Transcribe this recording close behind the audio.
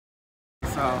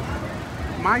So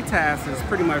my task is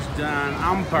pretty much done.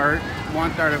 I'm Bert,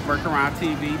 1/3 of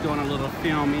BURKENRODTV, doing a little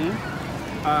filming.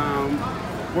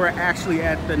 We're actually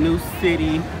at the New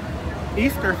City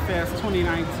Easter Fest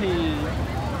 2019,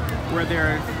 where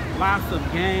there's lots of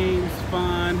games,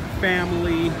 fun,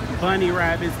 family, bunny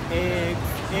rabbits, eggs,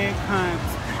 egg hunts,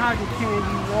 cotton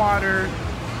candy, water,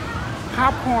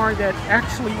 popcorn that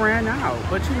actually ran out.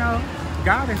 But you know,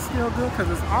 God is still good because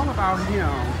it's all about Him.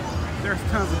 There's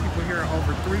tons of people here,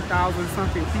 over 3,000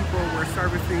 something people. We're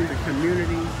servicing the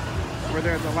community where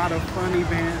there's a lot of fun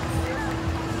events.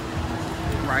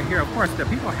 Right here, of course, the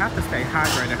people have to stay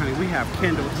hydrated, honey. We have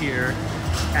kindled here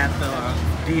at the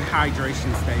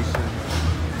dehydration station.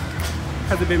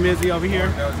 Has it been busy over here?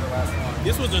 That was the last one.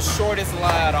 This was the shortest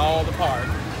line all the park.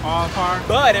 All park?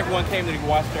 But everyone came to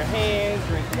wash their hands,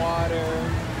 drink water,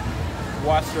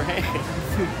 wash their hands.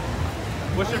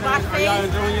 What's your name? Are y'all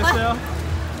enjoying yourself?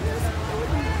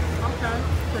 Okay,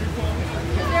 pretty cool.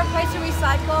 Is there a place to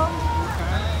recycle?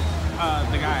 Okay.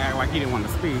 The guy acted like he didn't want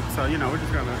to speak, so you know, we're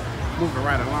just gonna move it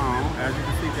right along. As you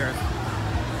can see,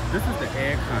 this is the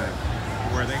egg hunt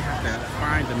where they have to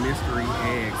find the mystery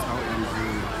eggs.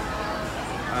 OMG.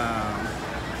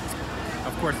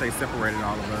 Of course, they separated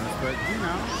all of us, but you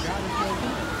know, God is so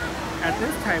good. At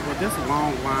this table, this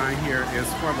long line here is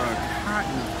for the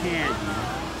cotton candy,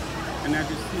 and as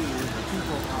you see,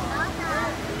 people are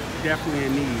definitely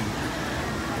in need.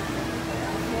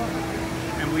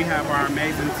 And we have our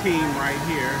amazing team right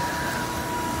here.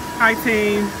 Hi,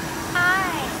 team. Hi.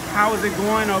 How is it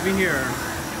going over here?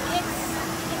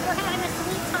 We're having a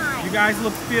sweet time. You guys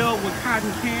look filled with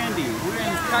cotton candy. We're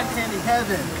in cotton candy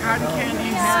heaven. Cotton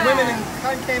candy Swimming heaven. in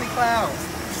cotton candy clouds.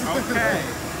 Okay.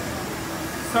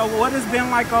 So what has been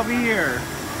like over here?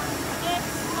 It's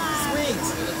Sweet.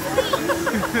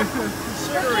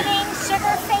 We're getting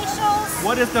sugar facials.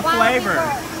 What is the flavor?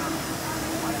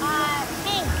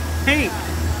 Pink. Pink.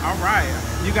 All right.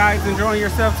 You guys enjoying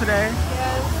yourself today?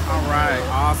 Yes. All right.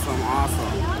 Awesome.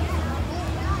 Awesome.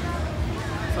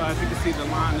 So as you can see, the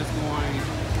line is going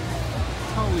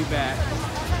totally back.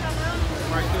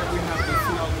 Right there we have the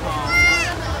snow cone.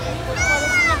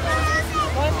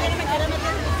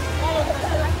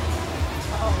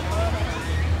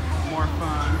 More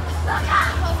fun.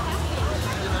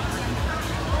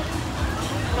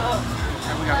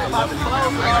 And we got the lovely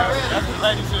family. That's what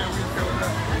lady said we were coming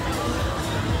up.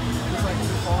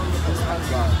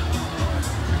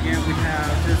 Again, we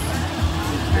have this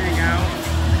hangout.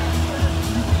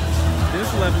 This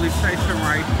lovely station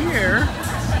right here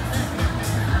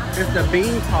is the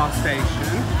bean toss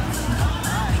station.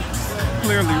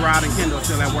 Clearly Rod and Kendall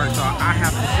still at work, so I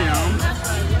have to film.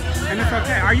 And it's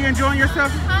okay. Are you enjoying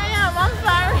yourself? I am. I'm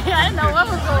sorry. I didn't know what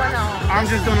was going on. I'm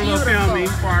just doing a little filming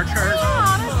for our church.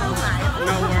 Oh, that's so nice.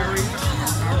 No worries.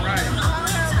 All right.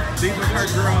 These are her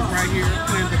girls right here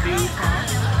playing the bean toss.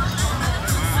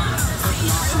 Wow. Such an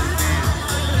awesome dance.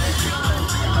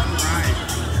 All right.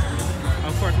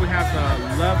 Of course, we have the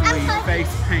lovely face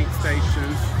paint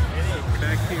stations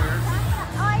back here.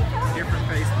 Different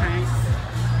face paints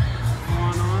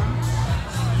going on.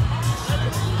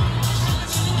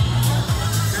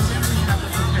 And then we have the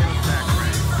potato sack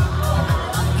race.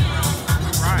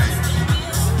 Right.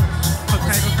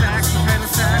 Potato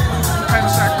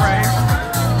sack race.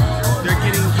 They're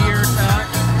getting geared up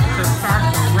to start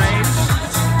the race.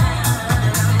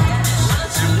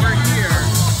 And we're here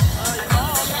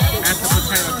at the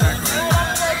potato sack race.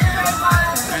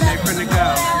 And they're finna go.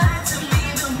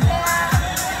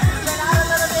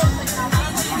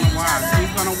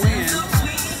 Who's gonna win?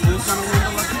 Who's gonna win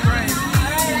the lucky race?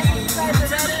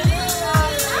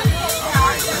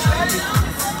 Alright, let's see.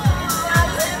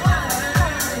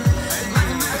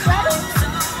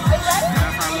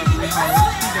 That's our lovely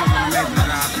host. She does an amazing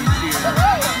job each year.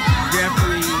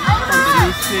 Definitely from the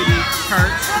New City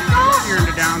Church here in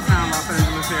the downtown Los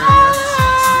Angeles area.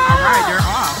 Alright, they're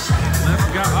off. Let's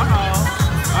go. Uh-oh.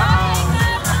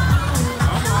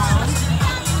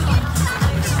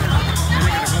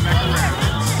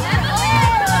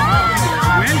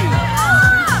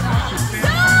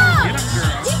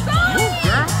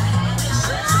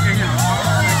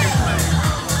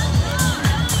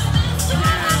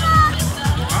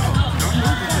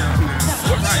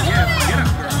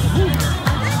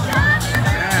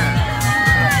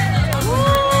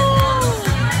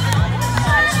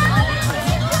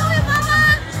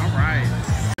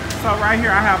 So right here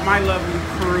I have my lovely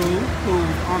crew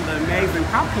who's on the amazing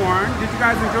popcorn. Did you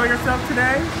guys enjoy yourself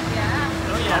today? Yeah.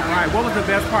 Oh yeah. All right. What was the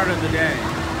best part of the day?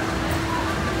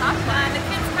 The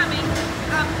kids coming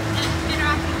and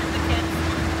interacting with the kids.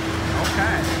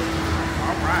 Okay.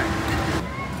 All right.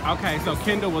 Okay, so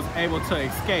Kendall was able to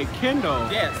escape.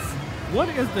 Kendall, Yes. what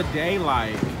is the day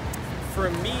like? For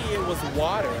me, it was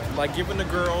water. Like giving the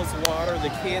girls water, the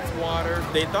kids water.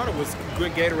 They thought it was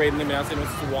good Gatorade, and then I said it was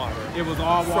just water. It was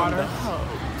all water? From the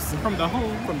hose. From the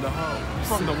hose? From the hose.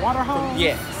 From the water hose?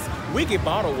 Yes. We get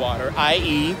bottled water,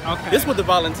 i.e., Okay. this is what the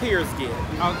volunteers get.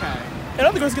 Okay. And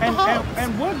other girls get the hose.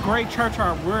 And what great church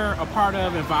are we a part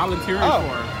of and volunteering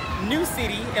for? New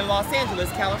City in Los Angeles,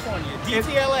 California.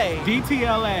 DTLA.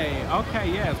 DTLA.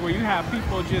 Okay, yes, where you have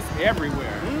people just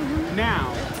everywhere.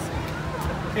 Now,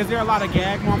 is there a lot of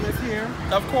gag moments here?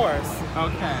 Of course.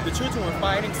 Okay. The children were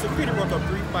fighting, so Peter worked on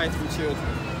 3 fights with children.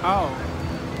 Oh,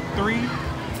 3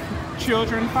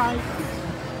 children fight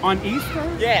on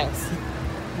Easter? Yes.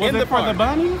 Was in it the for the park.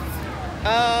 bunnies?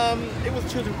 It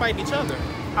was children fighting each other.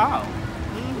 Oh.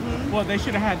 Well, they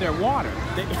should have had their water.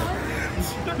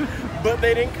 But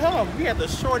they didn't come. We had the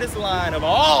shortest line of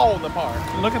all the park.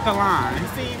 Look at the line. You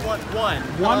see one.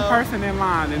 One person in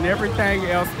line and everything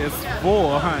else is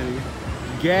full, honey.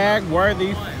 Gag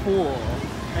worthy full.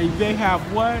 And they have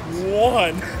what?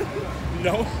 One.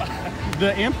 No.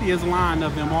 The emptiest line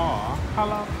of them all.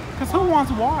 Hello? Because who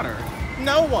wants water?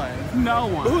 No one. No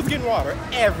one. Who's getting water?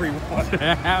 Everyone.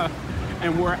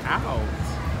 And we're out.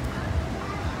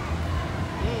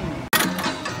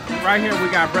 Right here we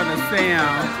got brother Sam.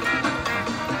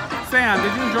 Sam,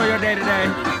 did you enjoy your day today?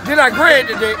 Did I grade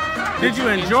today? Did you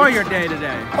enjoy your day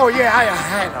today? Oh yeah, I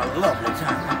had a lovely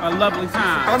time. A lovely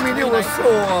time. I mean, it was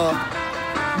so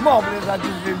marvelous. I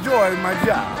just enjoyed my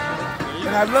job,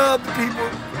 and I love the people.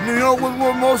 You know what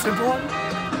was most important?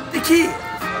 The kids.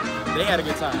 They had a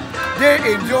good time. They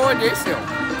enjoyed themselves.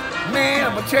 Man,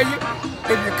 I'm gonna tell you,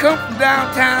 if you come from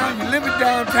downtown, you live in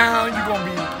downtown, you're gonna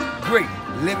be great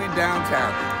living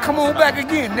downtown. Come on back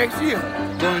again next year.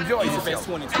 Go enjoy Easter Fest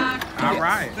yourself. 2020. All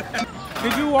right.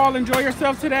 Did you all enjoy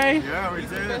yourself today? Yeah, we did.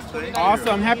 Thank you.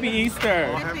 Awesome. Happy Easter.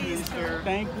 Happy Easter.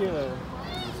 Thank you.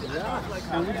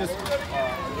 And we just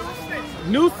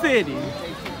New City.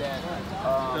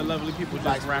 The lovely people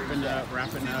just wrapping up.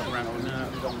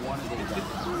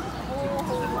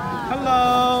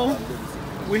 Hello.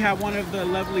 We have one of the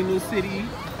lovely New City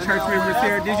church members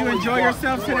here. Did you enjoy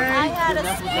yourself I today? had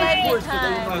a splendid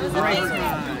time. A great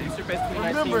time. Easter Fest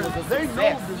 2019 was a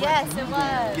success. Yes, it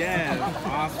was. Yeah,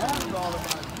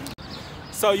 awesome.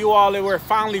 So you all were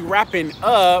finally wrapping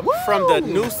up from the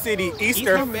New City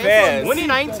Easter Fest.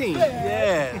 2019.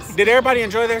 Yes. Did everybody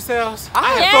enjoy themselves? I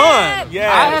had Yeah. fun.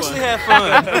 Yeah. I actually had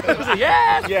fun.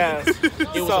 Yes. Yes. It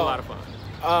was a lot of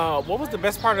fun. What was the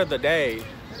best part of the day?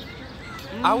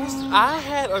 I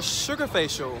had a sugar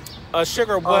facial. A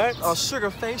sugar what? A sugar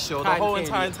facial the Cotton whole candy.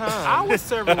 entire time. I was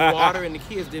serving water, and the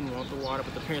kids didn't want the water,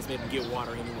 but the parents made them get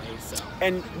water anyway. So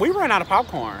And we ran out of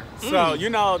popcorn. So, you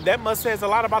know, that must says a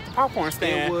lot about the popcorn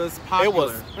stand. it was It popular.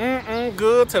 was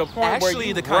good to the point where Actually,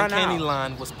 you the run cotton candy out.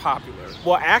 line was popular.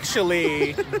 Well,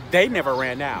 actually, they never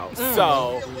ran out.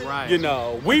 So, Right. you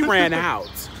know, we ran out.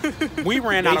 We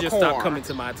ran They out of just corn. stopped coming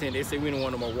to my tent. They said we don't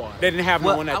want no more water. They didn't have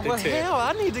no one at the well, tent. hell,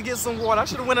 I need to get some water. I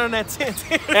should have went on that tent.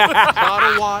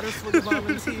 Bottled waters for the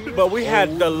volunteers. But we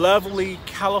had the lovely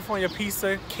California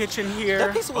Pizza kitchen here.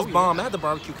 That pizza was bomb. I had the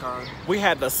barbecue kind. We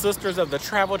had the Sisters of the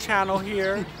Travel Channel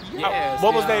here. Yes,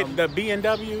 What was um, they? The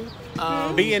B&W?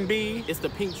 B&B? It's the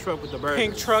pink truck with the burgers.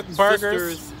 Pink Truck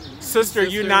Burgers. Sister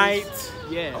Unite.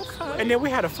 Yes. Okay. And then we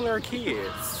had a flare of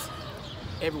kids.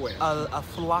 Everywhere. A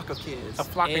flock of kids. A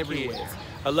flock of Everywhere. kids.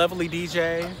 A lovely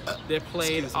DJ. They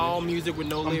played all music with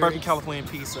no I'm lyrics. burping California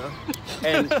pizza.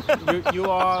 And you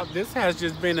all, this has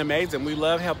just been amazing. We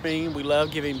love helping. We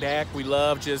love giving back. We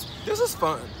love just This is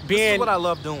fun. This Being- is what I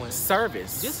love doing.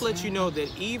 service. Just let you know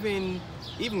that even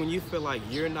when you feel like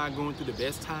you're not going through the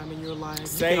best time in your life,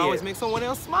 Say you can always it. make someone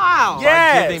else smile.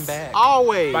 Yes. Giving back.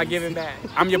 Always. By giving back.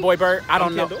 I'm your boy Bert. I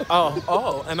don't know. Kendall. Oh.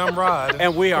 Oh, and I'm Rod.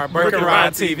 And we are Burken Burken Rod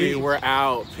Rod TV. TV. We're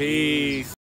out.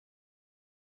 Peace.